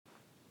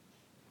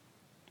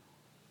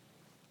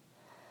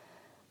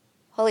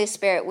Holy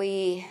Spirit,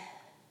 we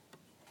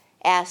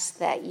ask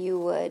that you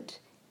would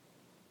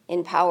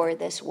empower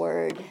this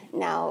word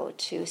now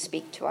to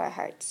speak to our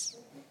hearts.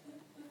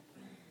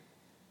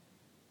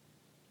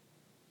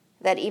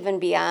 That even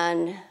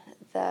beyond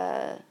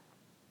the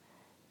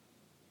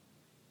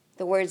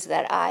words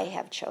that I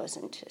have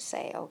chosen to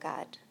say, oh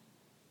God,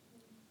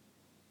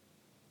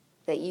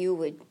 that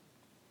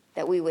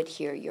we would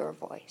hear your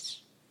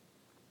voice.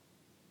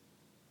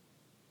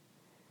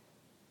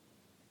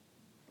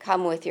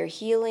 Come with your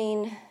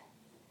healing.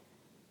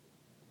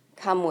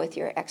 Come with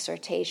your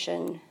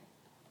exhortation.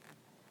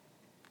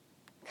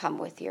 Come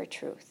with your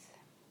truth.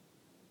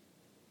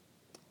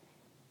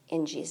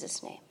 In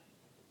Jesus' name,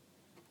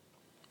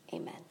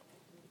 amen.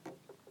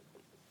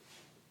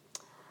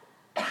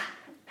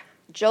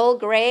 Joel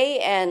Gray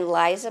and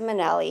Liza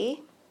Minnelli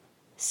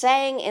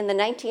sang in the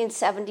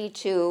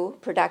 1972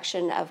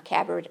 production of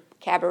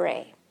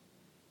Cabaret.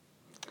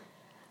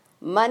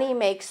 Money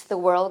makes the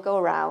world go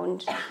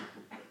round,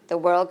 the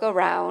world go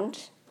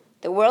round,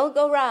 the world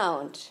go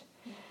round.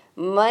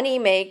 Money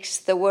makes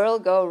the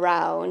world go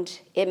round,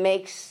 it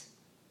makes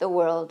the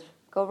world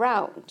go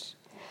round.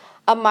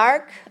 A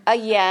mark, a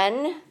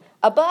yen,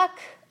 a buck,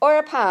 or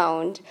a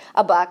pound,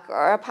 a buck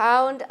or a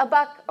pound, a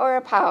buck or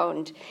a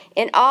pound,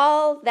 in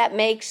all that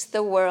makes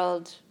the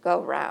world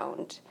go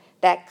round.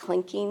 That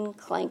clinking,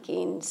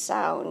 clanking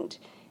sound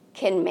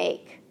can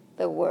make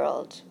the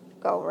world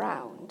go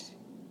round.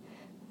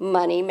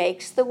 Money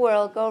makes the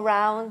world go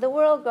round, the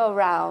world go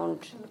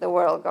round, the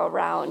world go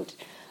round.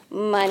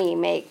 Money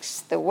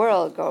makes the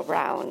world go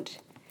round.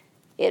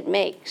 It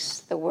makes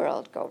the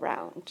world go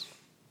round.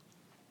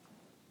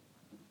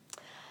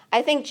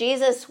 I think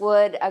Jesus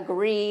would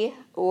agree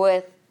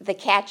with the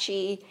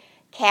catchy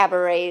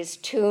Cabaret's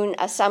tune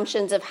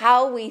assumptions of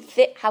how we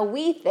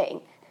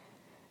think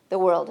the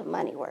world of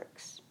money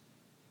works.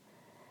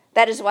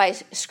 That is why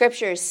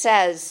Scripture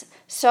says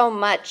so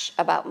much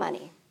about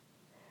money.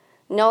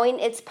 Knowing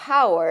its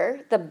power,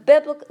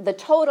 the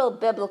total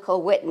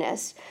biblical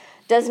witness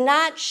does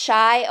not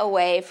shy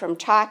away from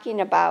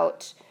talking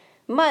about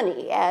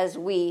money as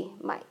we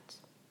might.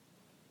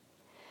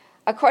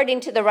 According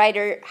to the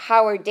writer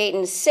Howard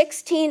Dayton,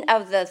 16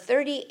 of the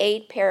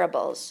 38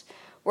 parables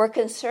were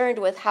concerned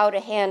with how to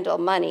handle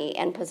money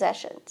and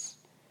possessions.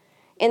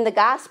 In the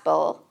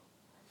gospel,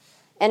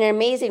 an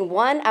amazing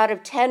 1 out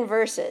of 10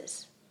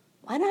 verses,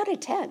 1 out of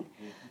 10,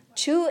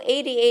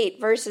 288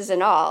 verses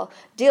in all,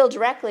 deal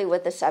directly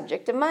with the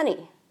subject of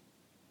money.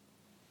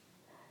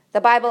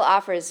 The Bible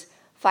offers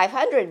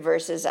 500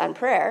 verses on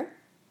prayer,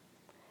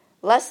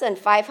 less than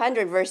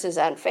 500 verses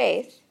on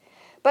faith,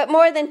 but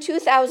more than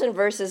 2,000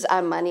 verses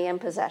on money and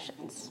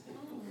possessions.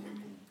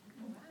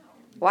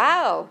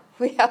 Wow,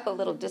 we have a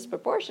little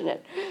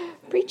disproportionate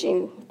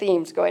preaching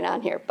themes going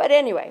on here. But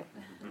anyway,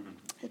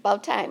 it's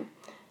about time.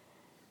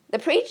 The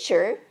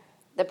preacher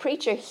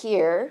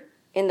here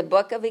in the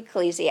book of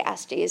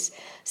Ecclesiastes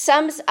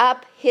sums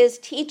up his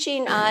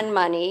teaching on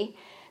money,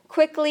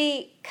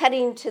 quickly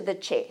cutting to the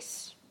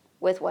chase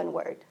with one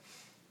word.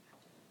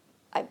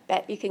 I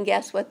bet you can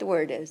guess what the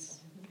word is.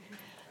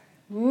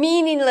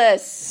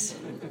 Meaningless.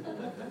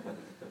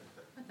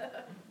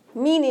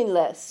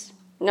 Meaningless.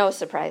 No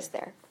surprise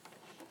there.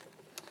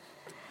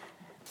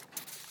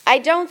 I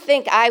don't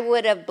think I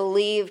would have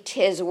believed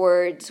his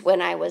words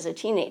when I was a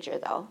teenager,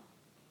 though.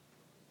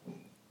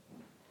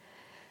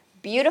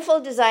 Beautiful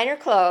designer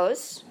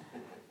clothes,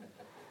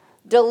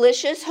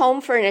 delicious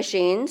home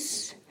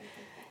furnishings,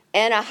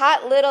 and a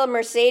hot little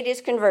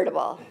Mercedes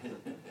convertible.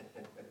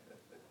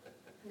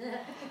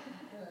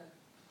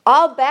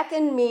 All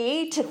beckoned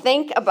me to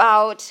think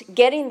about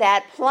getting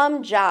that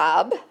plum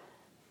job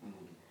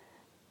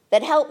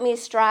that helped me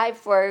strive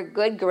for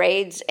good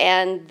grades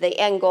and the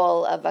end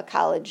goal of a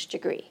college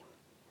degree.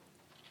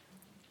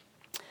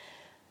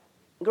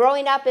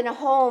 Growing up in a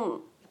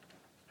home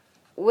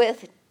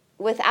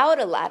without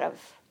a lot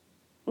of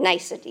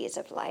niceties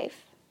of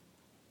life,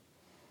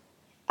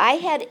 I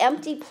had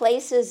empty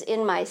places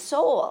in my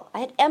soul. I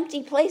had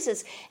empty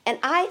places, and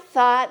I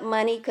thought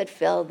money could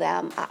fill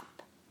them up.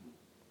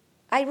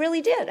 I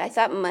really did. I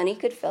thought money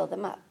could fill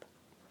them up.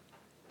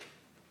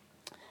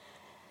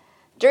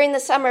 During the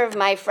summer of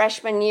my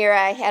freshman year,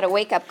 I had a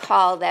wake-up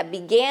call that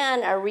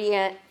began a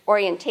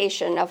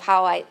reorientation of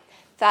how I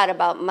thought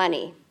about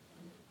money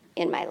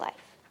in my life.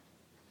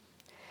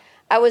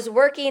 I was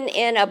working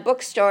in a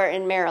bookstore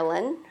in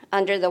Maryland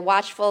under the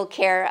watchful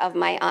care of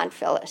my Aunt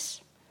Phyllis.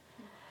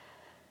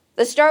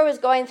 The store was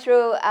going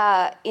through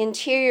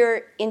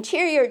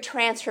interior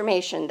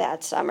transformation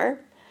that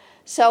summer,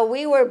 so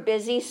we were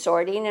busy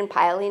sorting and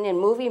piling and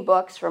moving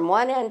books from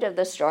one end of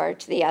the store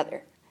to the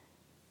other,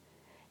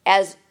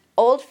 as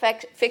old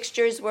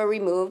fixtures were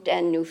removed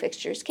and new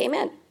fixtures came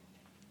in.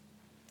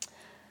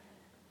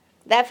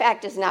 That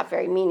fact is not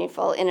very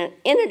meaningful in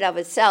and of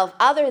itself,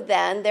 other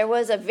than there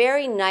was a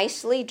very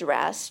nicely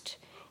dressed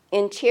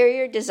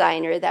interior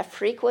designer that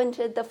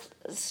frequented the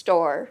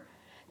store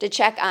to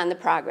check on the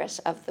progress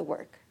of the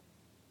work.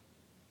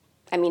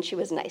 I mean, she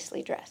was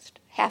nicely dressed,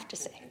 have to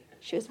say.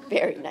 She was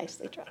very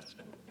nicely dressed.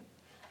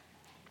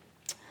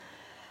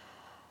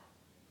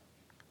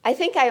 I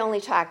think I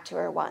only talked to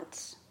her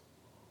once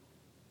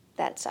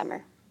that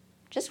summer,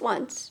 just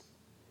once.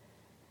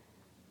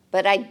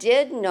 But I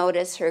did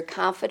notice her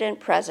confident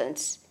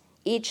presence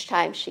each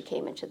time she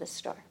came into the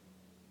store.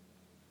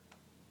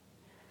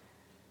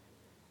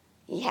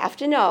 You have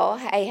to know,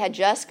 I had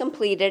just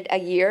completed a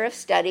year of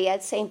study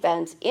at St.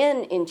 Ben's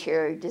in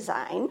interior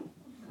design.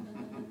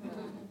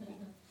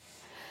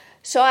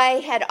 So I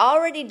had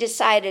already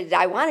decided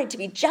I wanted to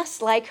be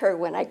just like her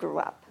when I grew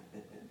up.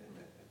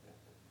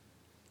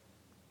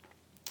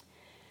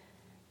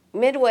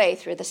 Midway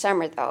through the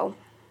summer, though,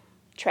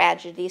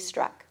 tragedy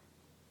struck.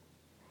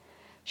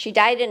 She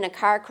died in a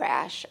car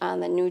crash on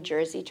the New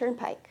Jersey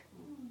Turnpike.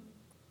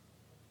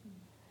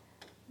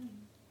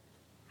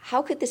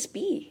 How could this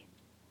be?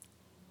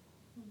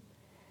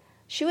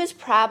 She was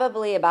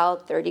probably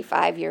about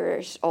 35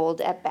 years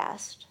old at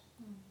best.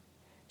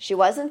 She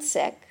wasn't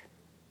sick.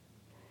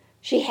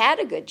 She had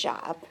a good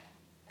job.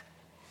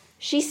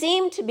 She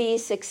seemed to be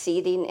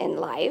succeeding in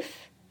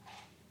life.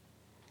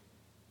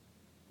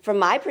 From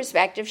my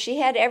perspective, she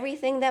had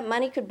everything that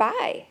money could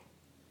buy.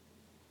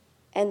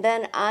 And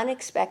then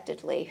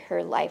unexpectedly,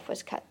 her life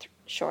was cut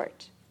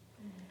short.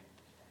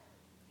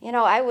 You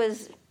know, I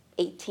was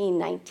 18,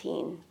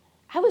 19.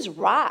 I was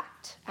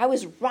rocked. I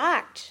was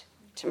rocked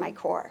to my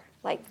core.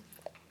 Like,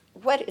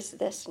 what is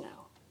this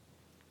now?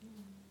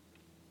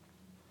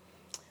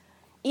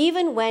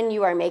 Even when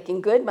you are making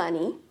good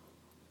money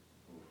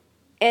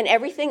and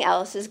everything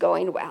else is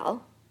going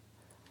well,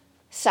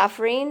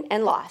 suffering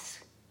and loss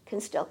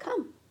can still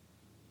come.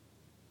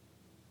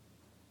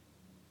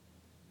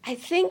 I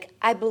think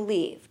I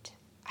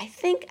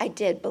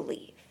did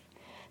believe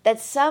that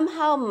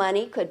somehow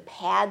money could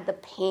pad the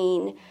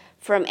pain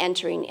from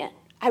entering in.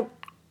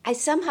 I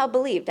somehow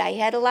believed. I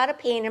had a lot of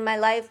pain in my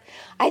life.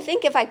 I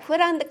think if I put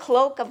on the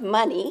cloak of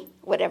money,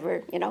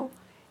 whatever,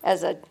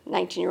 as a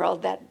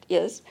 19-year-old that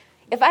is,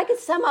 if I could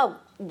somehow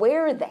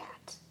wear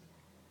that,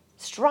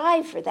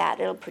 strive for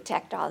that, it'll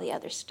protect all the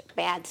other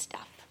bad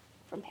stuff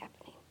from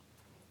happening.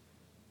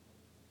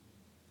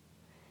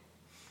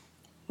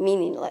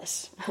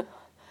 Meaningless.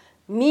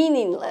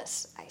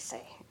 Meaningless, I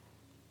say.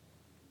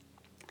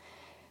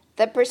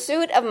 The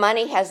pursuit of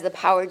money has the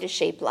power to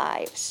shape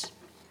lives.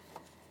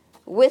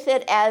 With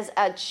it as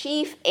a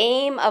chief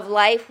aim of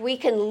life, we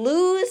can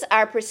lose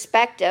our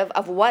perspective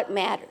of what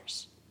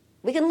matters.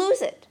 We can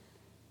lose it.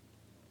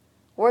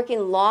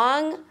 Working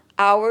long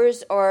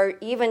hours or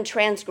even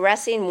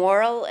transgressing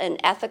moral and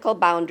ethical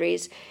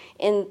boundaries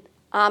in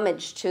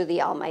homage to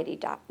the almighty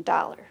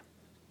dollar.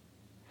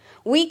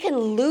 We can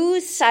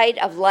lose sight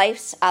of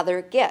life's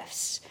other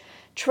gifts,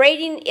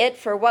 trading it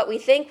for what we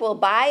think will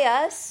buy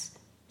us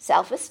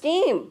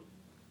self-esteem,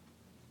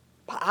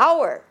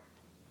 power,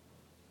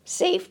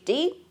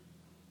 safety,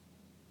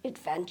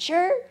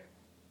 adventure,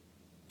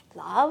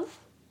 love.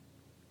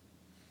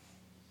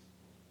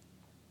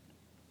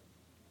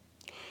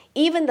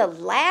 Even the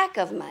lack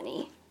of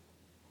money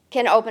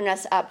can open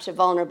us up to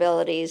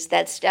vulnerabilities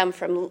that stem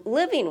from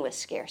living with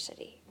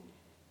scarcity.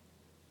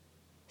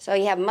 So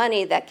you have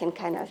money that can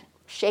kind of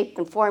shape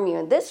and form you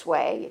in this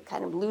way, you're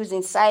kind of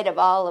losing sight of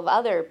all of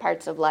other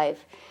parts of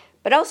life.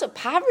 But also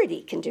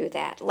poverty can do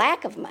that,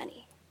 lack of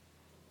money.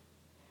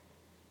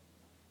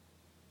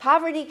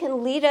 Poverty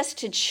can lead us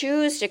to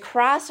choose to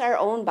cross our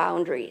own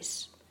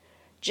boundaries,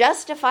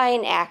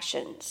 justifying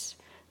actions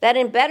that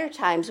in better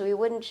times we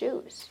wouldn't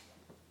choose.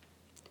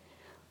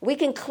 We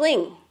can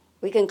cling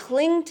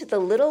to the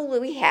little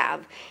we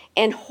have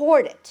and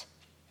hoard it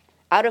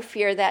out of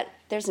fear that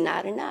there's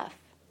not enough.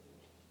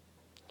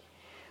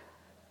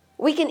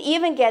 We can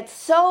even get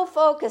so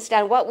focused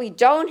on what we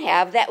don't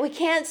have that we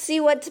can't see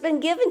what's been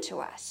given to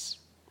us,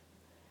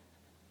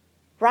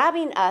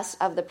 robbing us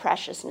of the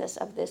preciousness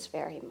of this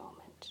very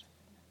moment.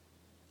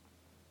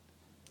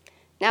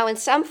 Now, in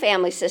some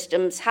family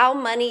systems, how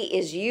money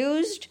is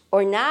used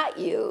or not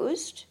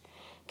used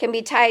can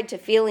be tied to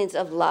feelings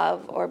of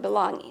love or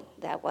belonging.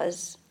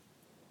 That's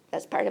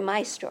part of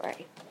my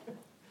story.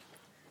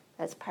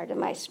 That's part of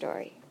my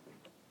story.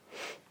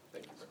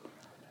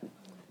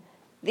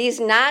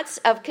 These knots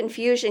of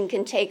confusion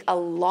can take a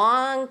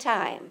long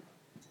time.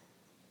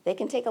 They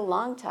can take a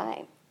long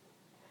time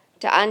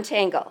to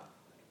untangle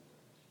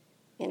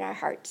in our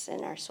hearts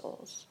and our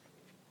souls.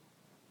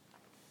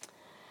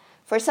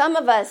 For some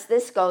of us,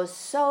 this goes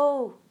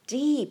so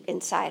deep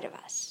inside of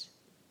us,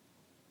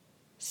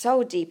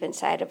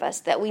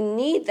 that we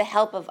need the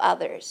help of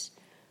others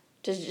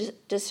to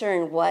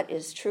discern what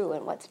is true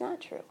and what's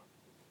not true.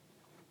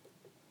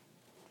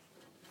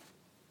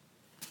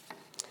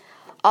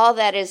 All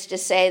that is to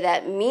say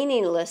that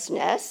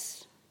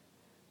meaninglessness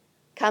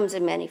comes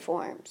in many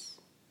forms,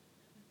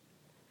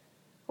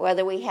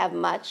 whether we have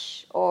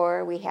much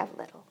or we have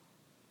little,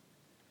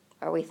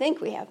 or we think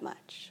we have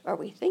much or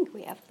we think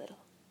we have little.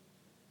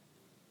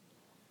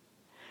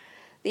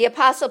 The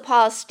Apostle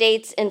Paul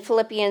states in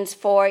Philippians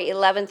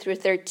 4:11 through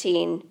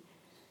 13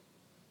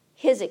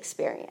 his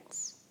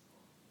experience.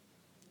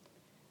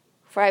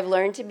 For I've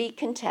learned to be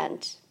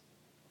content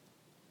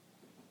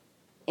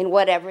in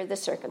whatever the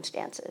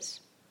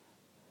circumstances.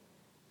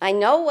 I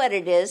know what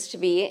it is to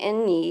be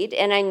in need,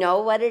 and I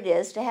know what it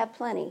is to have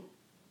plenty.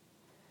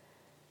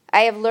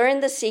 I have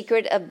learned the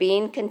secret of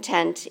being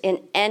content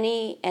in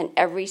any and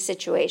every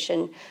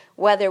situation,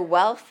 whether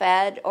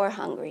well-fed or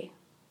hungry,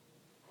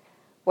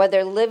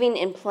 whether living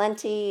in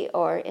plenty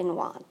or in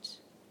want.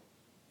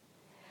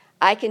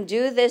 I can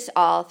do this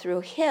all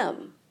through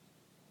Him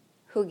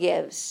who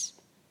gives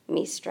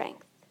me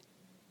strength.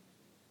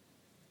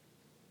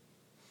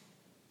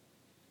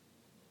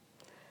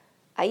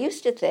 I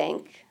used to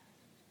think,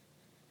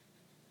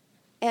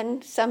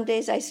 and some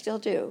days I still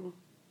do,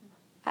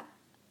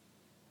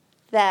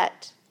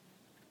 that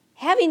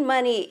having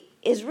money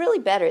is really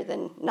better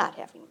than not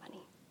having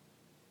money.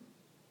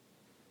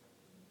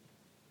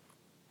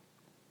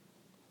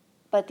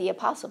 But the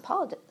Apostle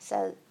Paul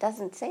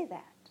doesn't say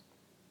that.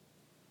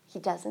 He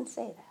doesn't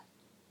say that.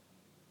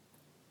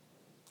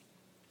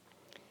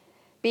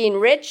 Being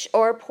rich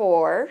or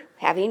poor,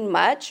 having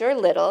much or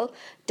little,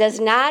 does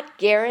not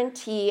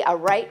guarantee a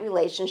right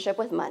relationship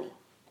with money.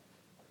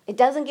 It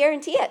doesn't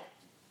guarantee it.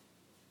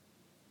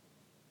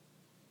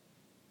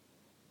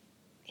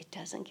 It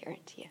doesn't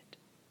guarantee it.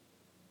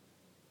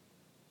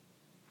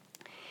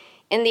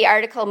 In the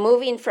article,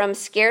 Moving from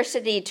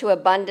Scarcity to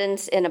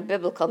Abundance in a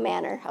Biblical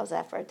Manner, how's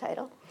that for a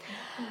title?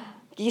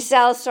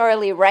 Giselle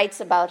Sorley writes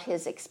about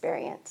his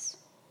experience.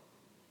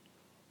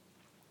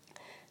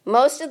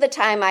 Most of the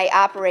time I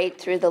operate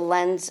through the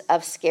lens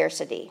of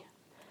scarcity.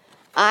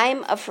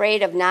 I'm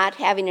afraid of not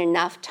having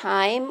enough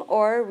time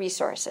or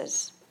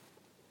resources.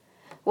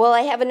 Will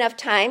I have enough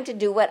time to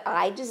do what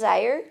I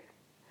desire?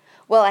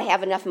 Will I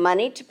have enough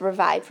money to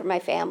provide for my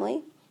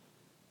family?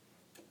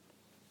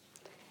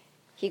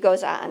 He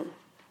goes on.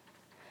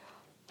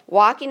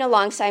 Walking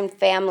alongside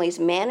families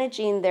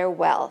managing their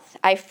wealth,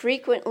 I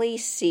frequently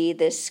see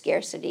this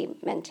scarcity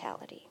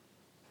mentality.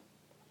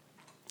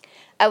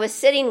 I was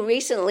sitting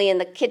recently in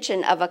the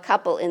kitchen of a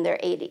couple in their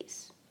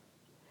 80s.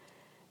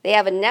 They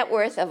have a net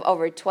worth of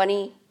over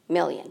 $20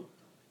 million.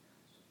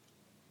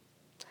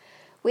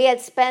 We had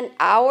spent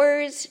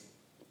hours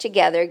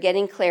together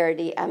getting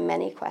clarity on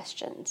many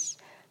questions.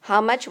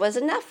 How much was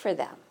enough for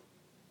them?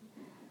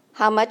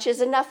 How much is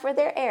enough for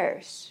their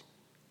heirs?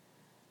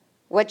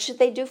 What should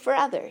they do for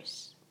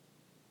others?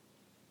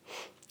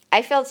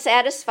 I felt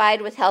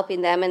satisfied with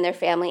helping them and their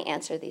family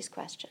answer these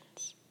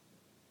questions.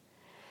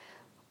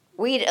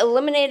 We'd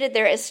eliminated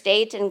their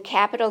estate and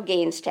capital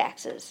gains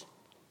taxes.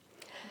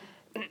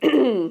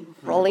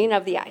 Rolling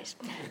of the eyes.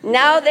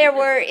 Now they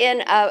were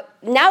in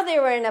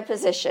a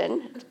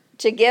position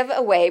to give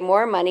away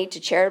more money to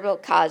charitable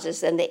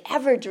causes than they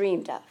ever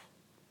dreamed of.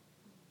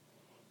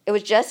 It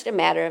was just a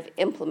matter of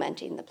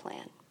implementing the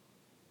plan.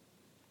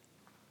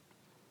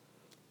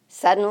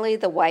 Suddenly,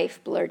 the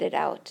wife blurted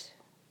out,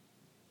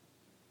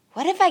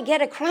 "What if I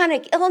get a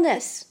chronic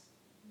illness?"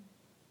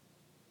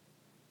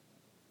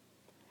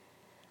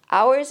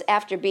 Hours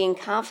after being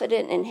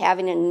confident in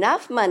having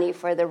enough money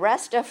for the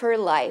rest of her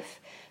life,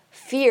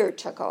 fear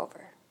took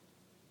over.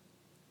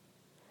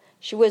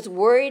 She was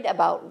worried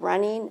about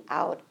running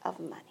out of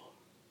money.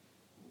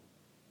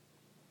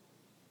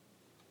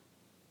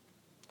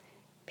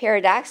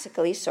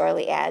 Paradoxically,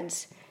 Sorley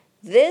adds,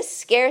 this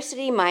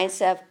scarcity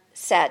mindset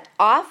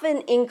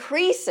often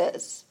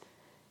increases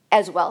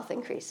as wealth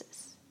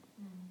increases.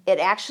 It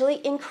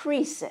actually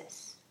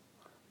increases.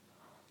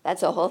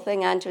 That's a whole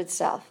thing unto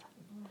itself.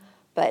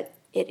 But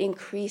it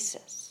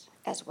increases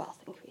as wealth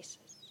increases.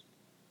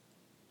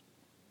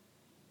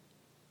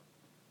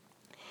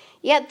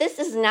 Yet this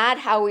is not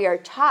how we are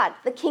taught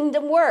the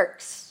kingdom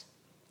works.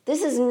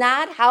 This is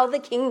not how the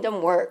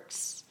kingdom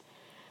works.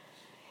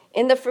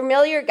 In the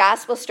familiar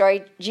gospel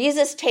story,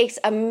 Jesus takes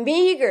a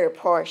meager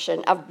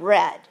portion of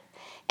bread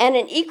and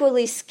an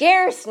equally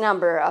scarce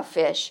number of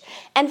fish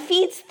and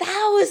feeds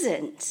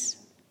thousands.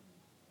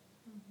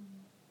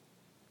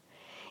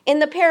 In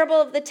the parable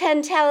of the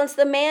 10 talents,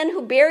 the man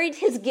who buried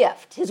his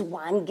gift, his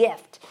one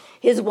gift,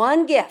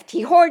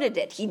 he hoarded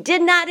it, he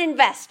did not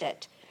invest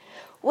it,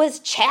 was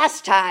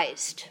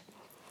chastised,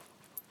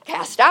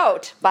 cast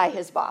out by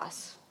his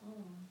boss.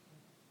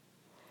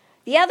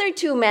 The other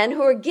two men who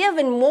were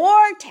given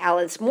more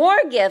talents,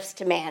 more gifts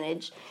to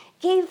manage,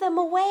 gave them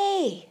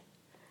away.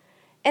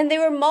 And they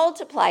were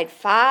multiplied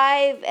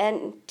 5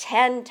 and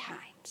 10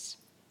 times,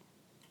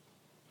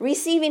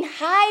 receiving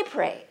high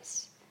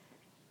praise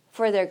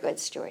for their good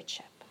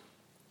stewardship.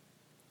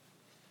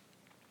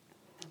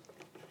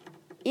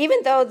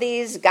 Even though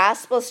these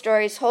gospel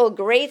stories hold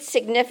great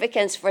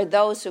significance for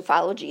those who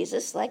follow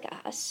Jesus like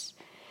us,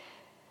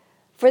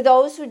 for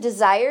those who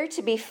desire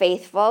to be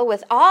faithful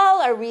with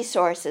all our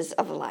resources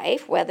of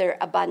life, whether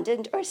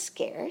abundant or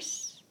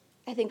scarce,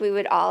 I think we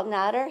would all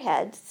nod our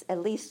heads.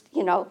 At least,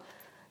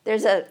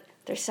 there's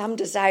some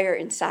desire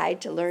inside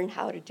to learn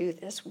how to do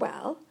this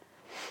well.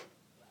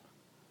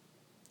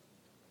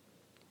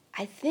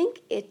 I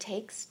think it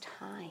takes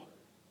time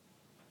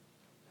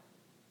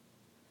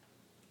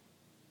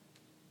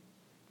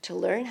to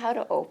learn how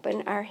to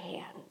open our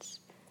hands,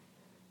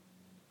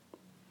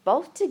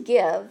 both to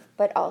give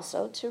but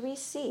also to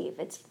receive.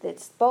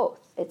 It's both.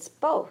 It's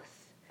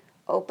both.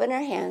 Open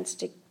our hands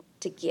to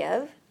to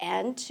give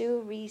and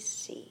to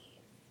receive.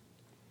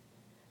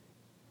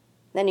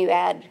 Then you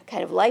add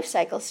kind of life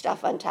cycle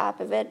stuff on top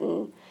of it,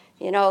 and,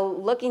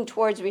 looking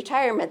towards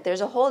retirement,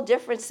 there's a whole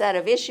different set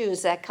of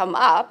issues that come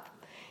up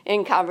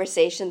in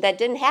conversation that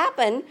didn't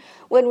happen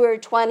when we were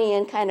 20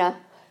 and kind of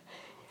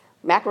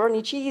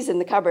macaroni cheese in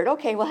the cupboard.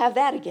 Okay, we'll have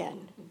that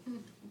again.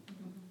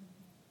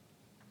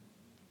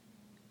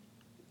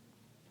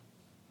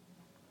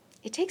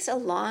 It takes a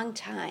long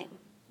time.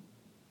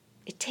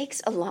 It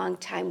takes a long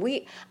time.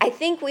 I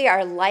think we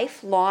are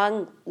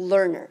lifelong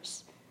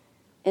learners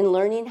in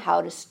learning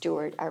how to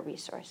steward our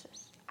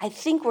resources. I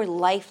think we're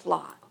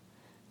lifelong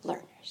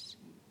learners.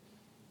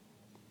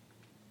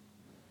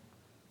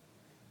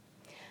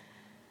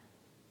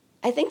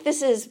 I think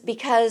this is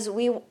because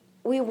we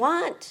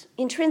want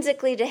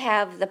intrinsically to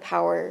have the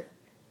power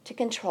to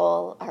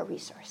control our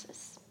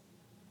resources.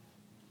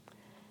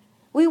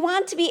 We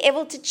want to be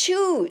able to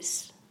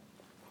choose.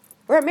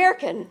 We're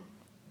American,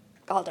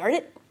 God darn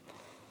it.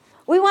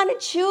 We want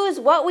to choose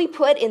what we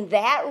put in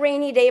that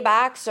rainy day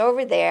box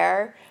over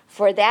there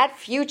for that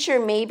future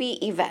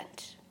maybe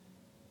event.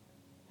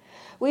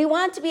 We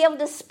want to be able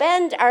to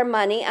spend our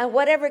money on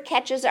whatever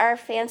catches our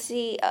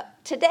fancy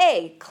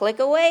today. Click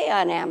away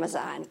on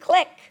Amazon.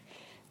 Click,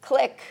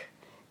 click,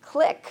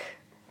 click,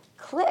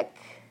 click.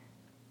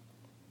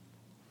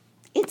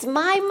 It's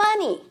my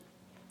money.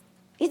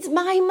 It's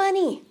my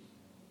money.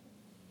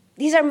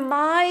 These are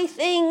my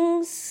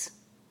things.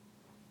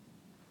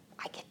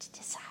 I get to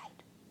decide.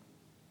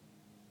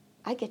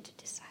 I get to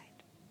decide.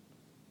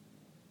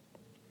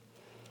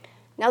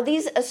 Now,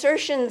 these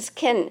assertions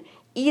can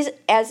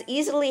as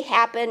easily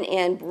happen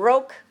in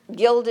broke,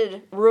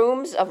 gilded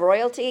rooms of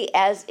royalty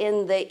as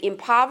in the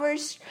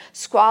impoverished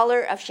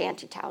squalor of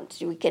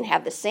shantytowns. We can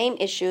have the same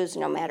issues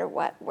no matter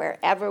what,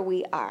 wherever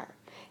we are,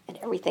 and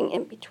everything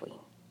in between.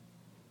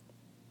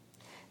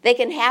 They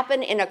can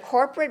happen in a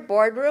corporate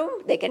boardroom.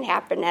 They can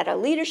happen at a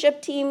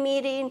leadership team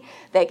meeting.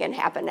 They can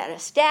happen at a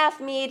staff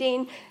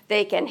meeting.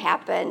 They can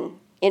happen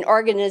in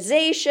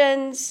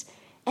organizations.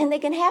 And they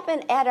can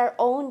happen at our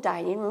own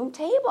dining room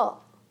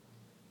table.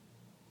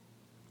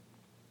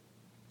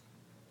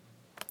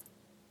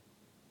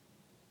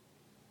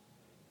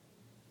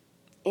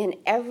 In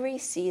every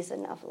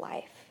season of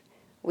life,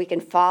 we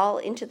can fall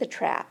into the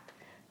trap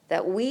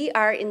that we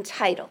are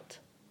entitled.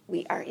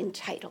 We are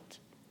entitled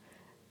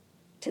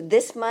to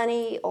this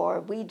money,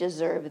 or we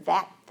deserve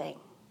that thing.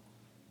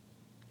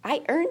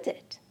 I earned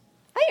it.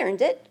 I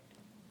earned it.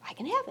 I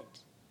can have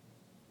it.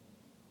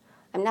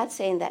 I'm not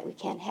saying that we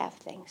can't have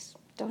things.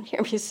 Don't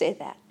hear me say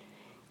that.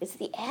 It's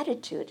the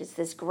attitude. It's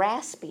this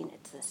grasping.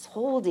 It's this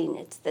holding.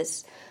 It's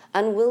this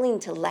unwilling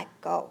to let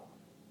go,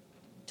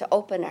 to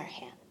open our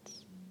hands.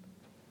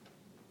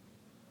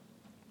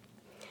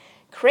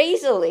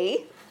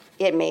 Crazily,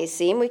 it may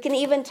seem, we can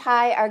even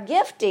tie our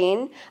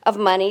gifting of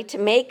money to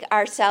make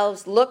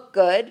ourselves look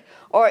good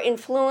or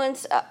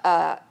influence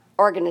an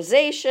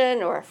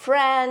organization or a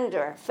friend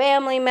or a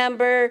family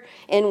member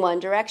in one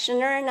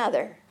direction or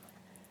another.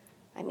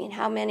 I mean,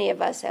 how many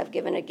of us have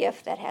given a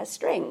gift that has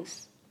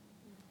strings?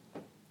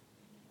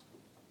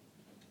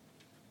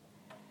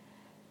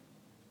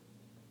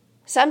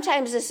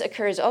 Sometimes this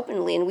occurs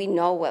openly and we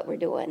know what we're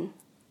doing.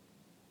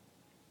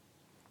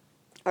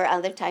 Or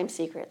other times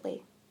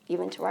secretly,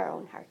 even to our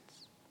own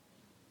hearts.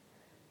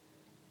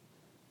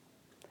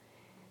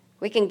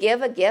 We can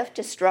give a gift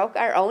to stroke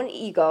our own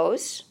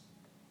egos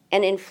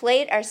and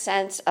inflate our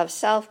sense of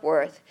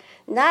self-worth,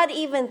 not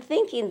even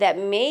thinking that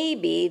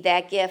maybe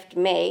that gift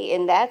may,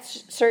 in that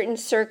certain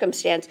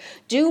circumstance,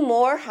 do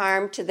more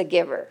harm to the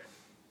giver,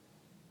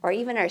 or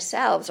even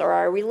ourselves, or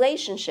our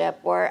relationship,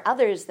 or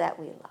others that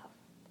we love.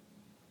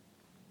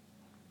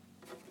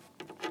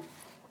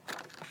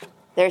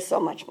 There's so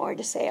much more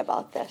to say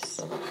about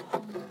this.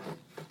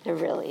 There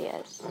really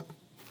is.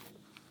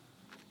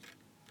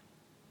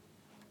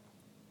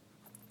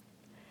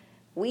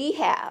 We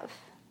have,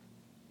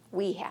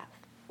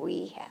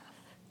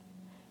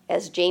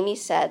 as Jamie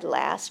said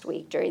last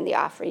week during the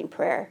offering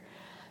prayer,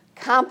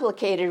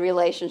 complicated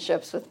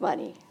relationships with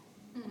money.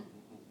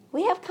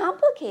 We have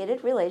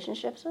complicated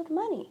relationships with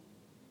money.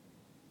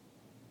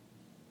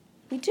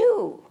 We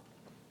do.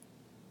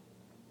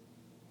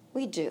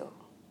 We do.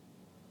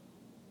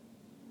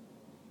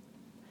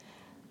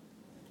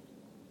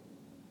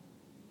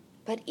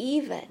 But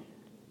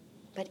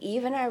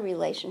even our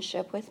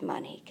relationship with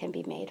money can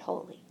be made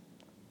holy.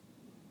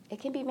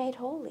 It can be made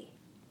holy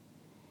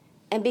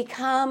and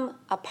become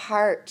a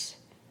part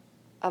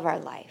of our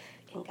life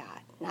in God.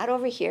 Not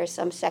over here,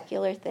 some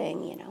secular thing,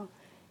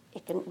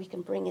 we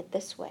can bring it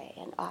this way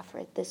and offer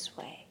it this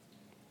way.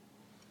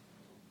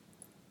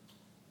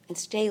 And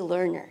stay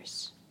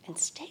learners.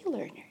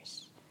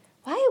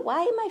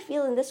 Why am I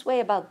feeling this way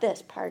about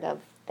this part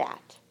of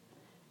that?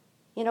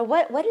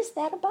 What is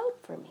that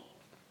about for me?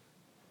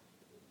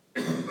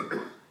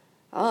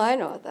 Oh, I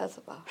know what that's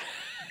about.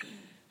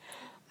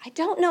 I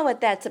don't know what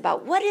that's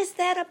about. What is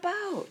that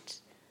about?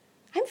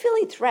 I'm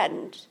feeling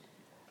threatened.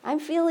 I'm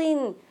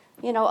feeling,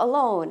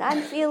 alone.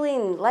 I'm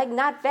feeling like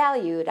not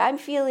valued. I'm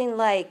feeling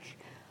like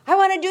I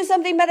want to do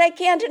something, but I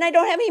can't, and I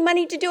don't have any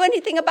money to do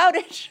anything about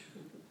it.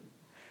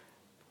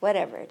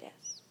 Whatever it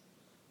is.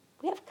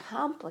 We have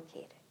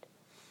complicated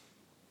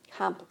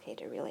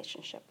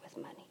relationship with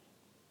money.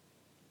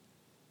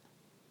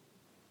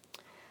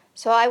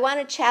 So I want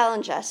to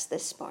challenge us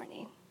this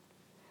morning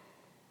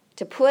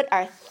to put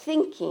our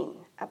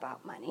thinking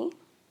about money,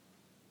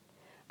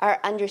 our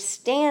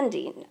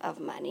understanding of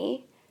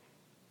money,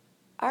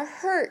 our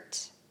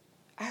hurt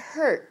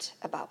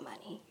about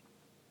money,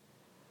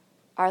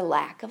 our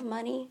lack of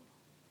money,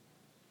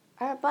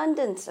 our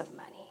abundance of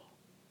money,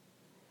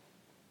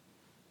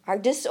 our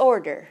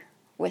disorder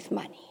with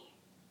money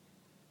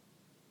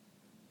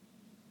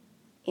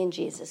in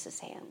Jesus'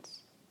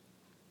 hands,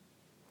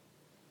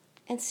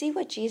 and see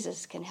what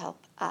Jesus can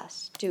help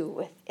us do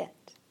with it.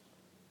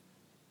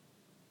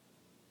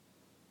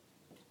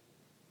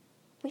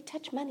 We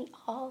touch money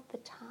all the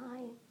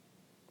time.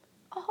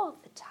 All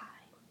the time.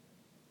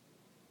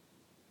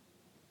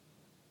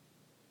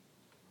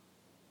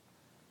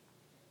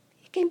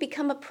 It can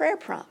become a prayer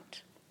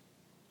prompt.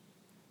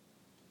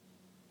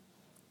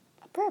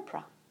 A prayer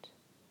prompt.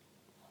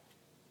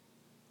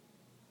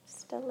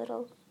 Just a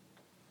little,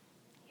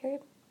 here,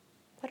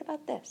 what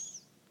about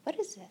this? What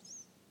is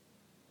this?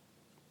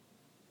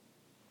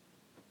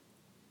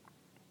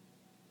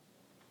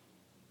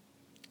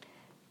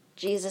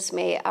 Jesus,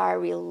 may our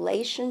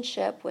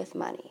relationship with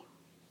money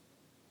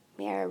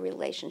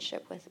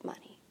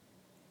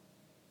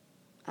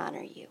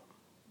honor you.